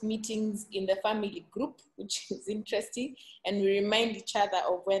post meetings in the family group, which is interesting, and we remind each other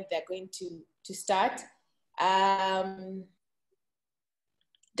of when they're going to start.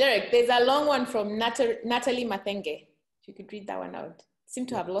 Derek, there's a long one from Natalie Mathenge. If you could read that one out. Seem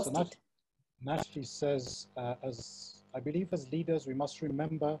to have lost it. Natalie says, as I believe as leaders, we must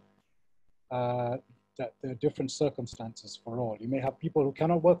remember that there are different circumstances for all. You may have people who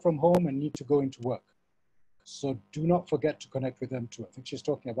cannot work from home and need to go into work. So do not forget to connect with them too. I think she's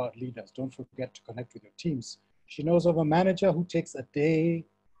talking about leaders. Don't forget to connect with your teams. She knows of a manager who takes a day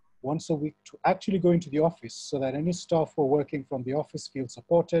once a week to actually go into the office so that any staff who are working from the office feel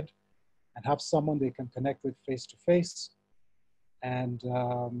supported and have someone they can connect with face to face. And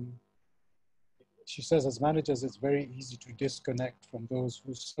she says as managers, it's very easy to disconnect from those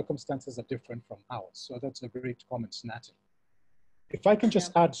whose circumstances are different from ours. So that's a great comment, Natalie. If I can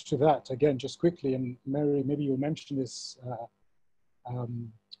just add to that, again, just quickly, and Mary, maybe you'll mention this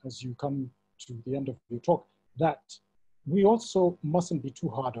as you come to the end of your talk, that we also mustn't be too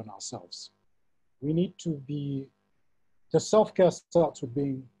hard on ourselves. We need to be, the self-care starts with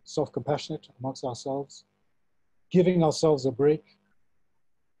being self-compassionate amongst ourselves, giving ourselves a break,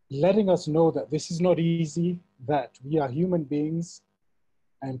 letting us know that this is not easy, that we are human beings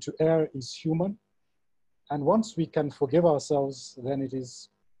and to err is human. And once we can forgive ourselves, then it is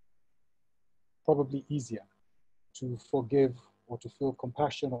probably easier to forgive or to feel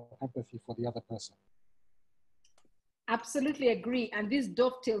compassion or empathy for the other person. Absolutely agree. And this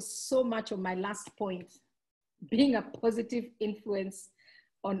dovetails so much on my last point, being a positive influence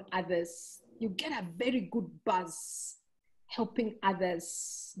on others. You get a very good buzz helping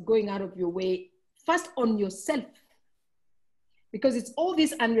others, going out of your way, first on yourself, because it's all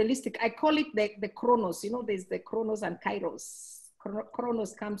this unrealistic. I call it the chronos. You know, there's the chronos and kairos.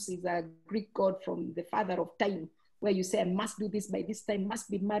 Chronos comes is a Greek god from the father of time, where you say, I must do this by this time, must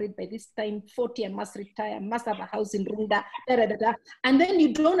be married by this time, 40, I must retire, I must have a house in Runda, da, da, da, da. And then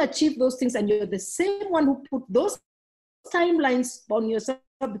you don't achieve those things, and you're the same one who put those timelines on yourself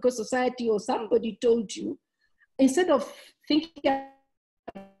because society or somebody told you. Instead of thinking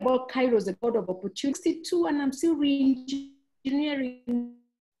about Kairos, the god of opportunity too, and I'm still re-engineering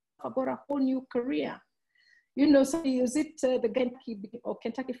about a whole new career. You know, so is it the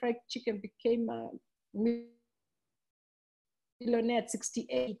Kentucky Fried Chicken became a millionaire at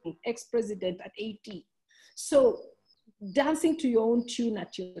 68, ex-president at 80. So dancing to your own tune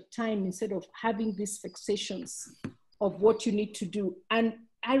at your time instead of having these fixations of what you need to do. And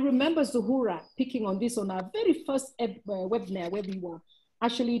I remember Zuhura picking on this on our very first webinar where we were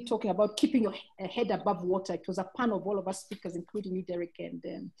actually talking about keeping your head above water. It was a pan of all of us speakers, including you, Derek and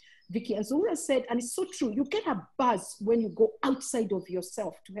Vicky. And Zuhura said, and it's so true, you get a buzz when you go outside of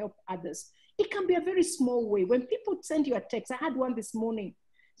yourself to help others. It can be a very small way. When people send you a text, I had one this morning,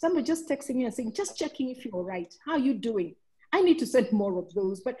 somebody just texting me and saying, just checking if you're all right. How are you doing? I need to send more of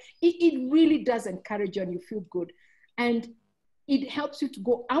those, but it really does encourage you and you feel good. And it helps you to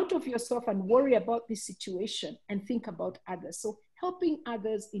go out of yourself and worry about this situation and think about others. So helping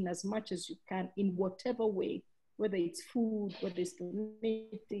others in as much as you can in whatever way, whether it's food, whether it's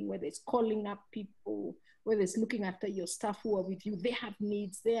donating, whether it's calling up people, whether it's looking after your staff who are with you, they have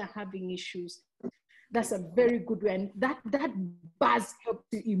needs, they are having issues. That's a very good way. And that buzz helps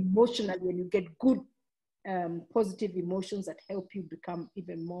you emotionally when you get good, positive emotions that help you become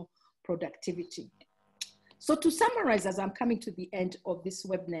even more productivity. So to summarize, as I'm coming to the end of this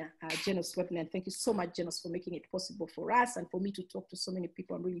webinar, Genos webinar, and thank you so much, Genos, for making it possible for us and for me to talk to so many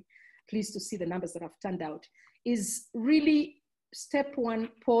people. I'm really pleased to see the numbers that have turned out, is really step one,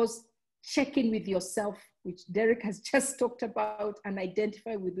 pause, check in with yourself, which Derek has just talked about, and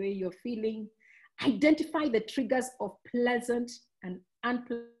identify with the way you're feeling. Identify the triggers of pleasant and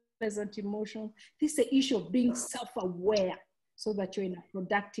unpleasant emotion. This is the issue of being self-aware, so that you're in a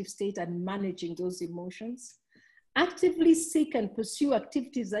productive state and managing those emotions. Actively seek and pursue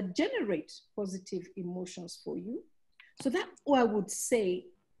activities that generate positive emotions for you. So that's what I would say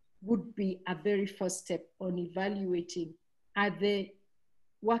would be a very first step on evaluating, are the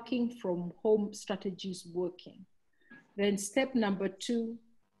working from home strategies working? Then step number two,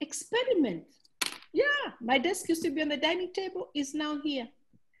 experiment. Yeah, my desk used to be on the dining table, is now here.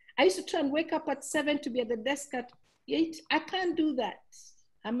 I used to try and wake up at 7 to be at the desk at 8. I can't do that.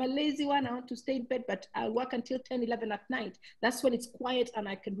 I'm a lazy one. I want to stay in bed, but I'll work until 10, 11 at night. That's when it's quiet and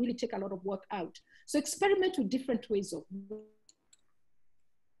I can really take a lot of work out. So experiment with different ways of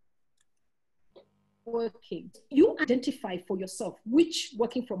working, you identify for yourself which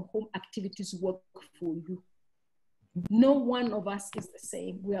working from home activities work for you. No one of us is the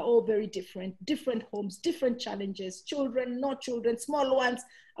same. We are all very different, different homes, different challenges, children, not children, small ones.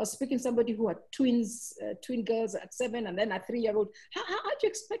 I was speaking to somebody who had twins, twin girls at 7 and then a 3-year-old. How do you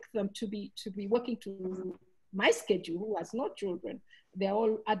expect them to be working to my schedule who has no children? They're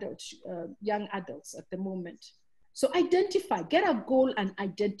all adults, young adults at the moment. So identify, get a goal and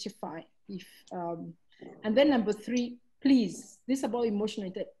identify. And then number 3, please, this is about emotional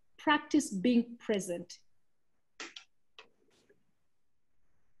intelligence. Practice being present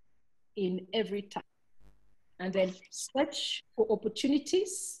in every time. And then search for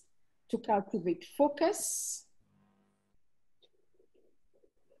opportunities to cultivate focus.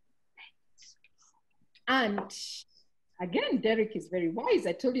 And again, Derek is very wise.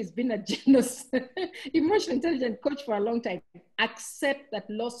 I told you he's been a generous emotional intelligence coach for a long time. Accept that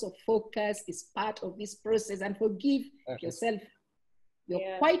loss of focus is part of this process and forgive yourself.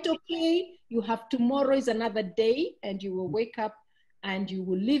 You're quite okay. You have tomorrow is another day and you will wake up and you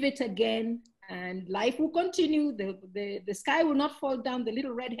will live it again and life will continue. The sky will not fall down. The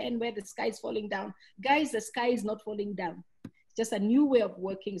little red hen where the sky is falling down. Guys, the sky is not falling down. It's just a new way of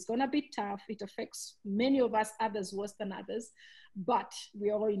working. It's gonna be tough. It affects many of us, others worse than others, but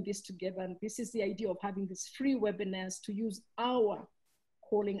we're all in this together. And this is the idea of having these free webinars to use our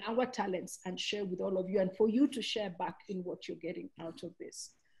calling, our talents and share with all of you and for you to share back in what you're getting out of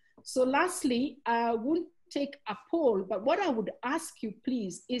this. So lastly, I won't take a poll, but what I would ask you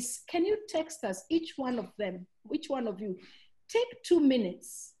please is, can you text us, each one of them, each one of you, take 2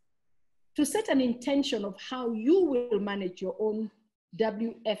 minutes to set an intention of how you will manage your own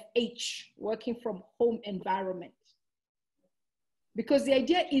WFH, working from home environment. Because the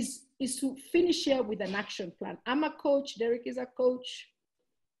idea is to finish here with an action plan. I'm a coach, Derek is a coach,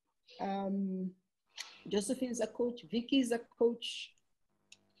 Josephine is a coach, Vicky is a coach,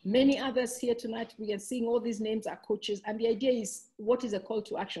 many others here tonight, we are seeing all these names are coaches. And the idea is, what is a call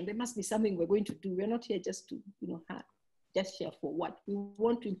to action? There must be something we're going to do. We're not here just to, just share for what. We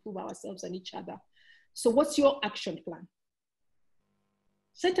want to improve ourselves and each other. So what's your action plan?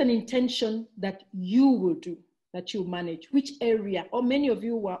 Set an intention that you will do, that you manage, which area, or many of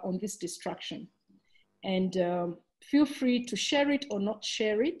you were on this distraction. And feel free to share it or not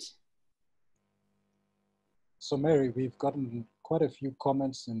share it. So Mary, we've gotten quite a few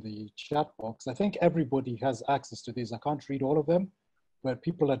comments in the chat box. I think everybody has access to these. I can't read all of them, but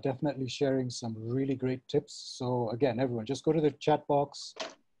people are definitely sharing some really great tips. So again, everyone, just go to the chat box.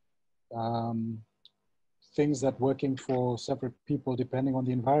 Things that working for separate people depending on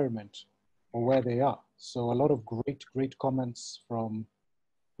the environment or where they are. So a lot of great comments from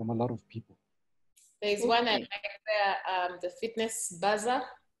a lot of people. There's one I like there, the fitness buzzer.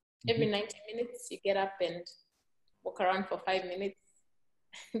 Every 90 minutes, you get up and walk around for 5 minutes.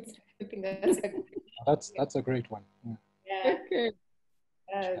 I think that's a great one. Yeah. Okay.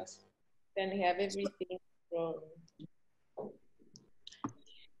 Yes. Then you have everything from.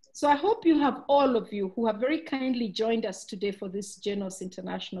 So I hope you have, all of you who have very kindly joined us today for this Genos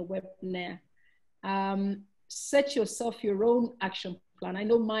International webinar, set yourself your own action plan. I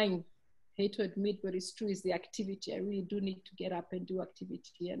know mine, I hate to admit, but it's true, is the activity. I really do need to get up and do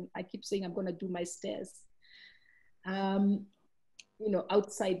activity. And I keep saying I'm going to do my stairs,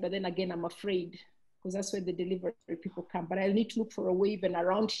 outside, but then again, I'm afraid because that's where the delivery people come. But I'll need to look for a way even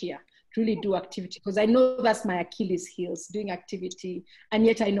around here to really do activity, because I know that's my Achilles heels, doing activity. And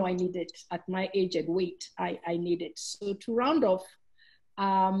yet I know I need it at my age and weight. I need it. So to round off,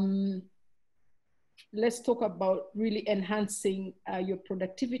 let's talk about really enhancing your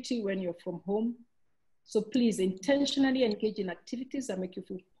productivity when you're from home. So please intentionally engage in activities that make you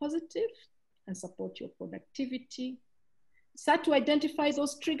feel positive and support your productivity. Start to identify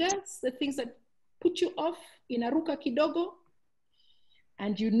those triggers, the things that put you off, inaruka kidogo.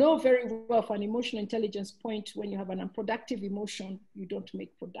 And you know very well from an emotional intelligence point, when you have an unproductive emotion, you don't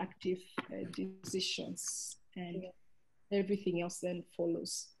make productive decisions, and everything else then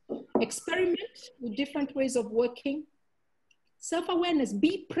follows. Experiment with different ways of working. Self-awareness,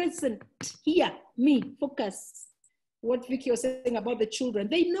 be present here, me, focus. What Vicky was saying about the children,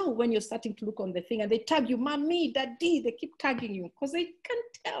 they know when you're starting to look on the thing and they tag you, mommy, daddy, they keep tagging you because they can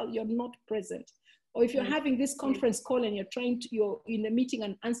tell you're not present. Or if you're having this conference call and you're in a meeting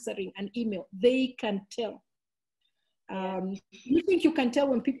and answering an email, they can tell. You think you can tell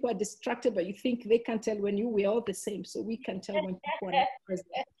when people are distracted, but you think they can tell when we're all the same. So we can tell when people are not present.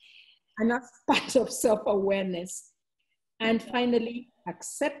 And that's part of self-awareness. And finally,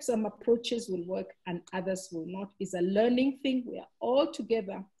 accept some approaches will work and others will not. It's a learning thing. We are all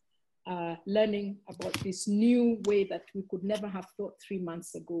together learning about this new way that we could never have thought 3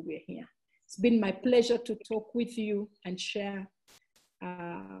 months ago we're here. It's been my pleasure to talk with you and share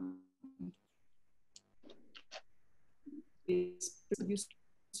this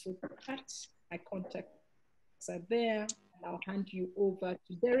useful part. My contacts are there, and I'll hand you over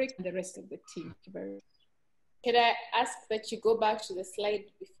to Derek and the rest of the team. Thank you very much. Can I ask that you go back to the slide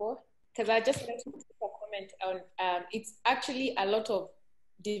before? Because I just want to make a comment on, it's actually a lot of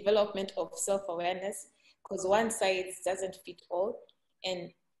development of self-awareness, because one size doesn't fit all.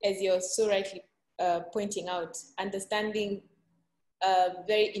 And as you're so rightly pointing out, understanding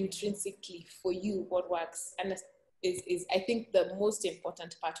very intrinsically for you what works and is I think the most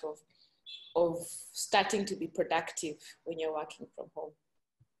important part of starting to be productive when you're working from home.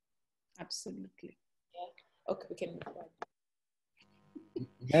 Absolutely. Yeah. Okay, we can move on.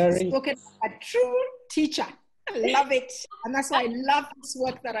 Mary. Spoken a true teacher. I love it. And that's why I love this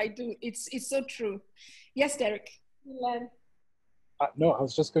work that I do. It's so true. Yes, Derek. No, I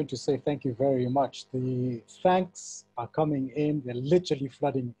was just going to say thank you very much. The thanks are coming in. They're literally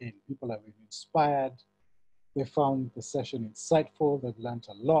flooding in. People have been inspired. They found the session insightful. They've learned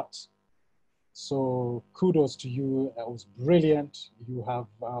a lot. So kudos to you. That was brilliant. You have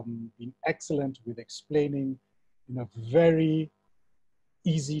been excellent with explaining in a very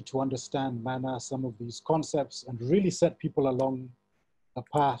easy to understand manner some of these concepts and really set people along a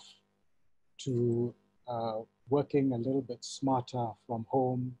path to working a little bit smarter from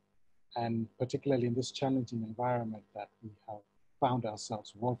home, and particularly in this challenging environment that we have found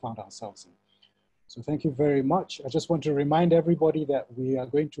ourselves, we've all found ourselves in. So thank you very much. I just want to remind everybody that we are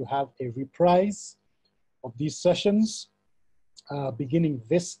going to have a reprise of these sessions beginning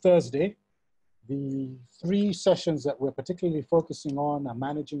this Thursday. The 3 sessions that we're particularly focusing on are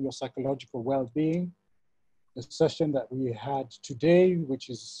managing your psychological well-being. The session that we had today, which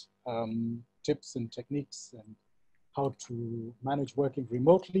is tips and techniques and how to manage working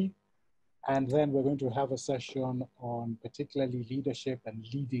remotely. And then we're going to have a session on particularly leadership and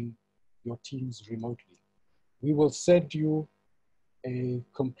leading your teams remotely. We will send you a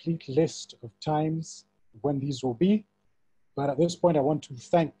complete list of times when these will be. But at this point, I want to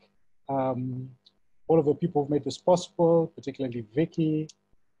thank all of the people who've made this possible, particularly Vicky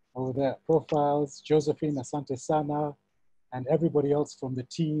over there at Profiles, Josephine, Asante Sana, and everybody else from the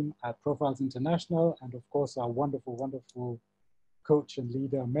team at Profiles International, and of course, our wonderful, wonderful coach and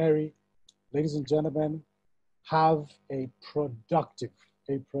leader, Mary. Ladies and gentlemen, have a productive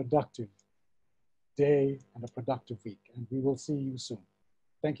day and a productive week, and we will see you soon.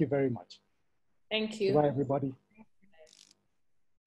 Thank you very much. Thank you. Bye, everybody.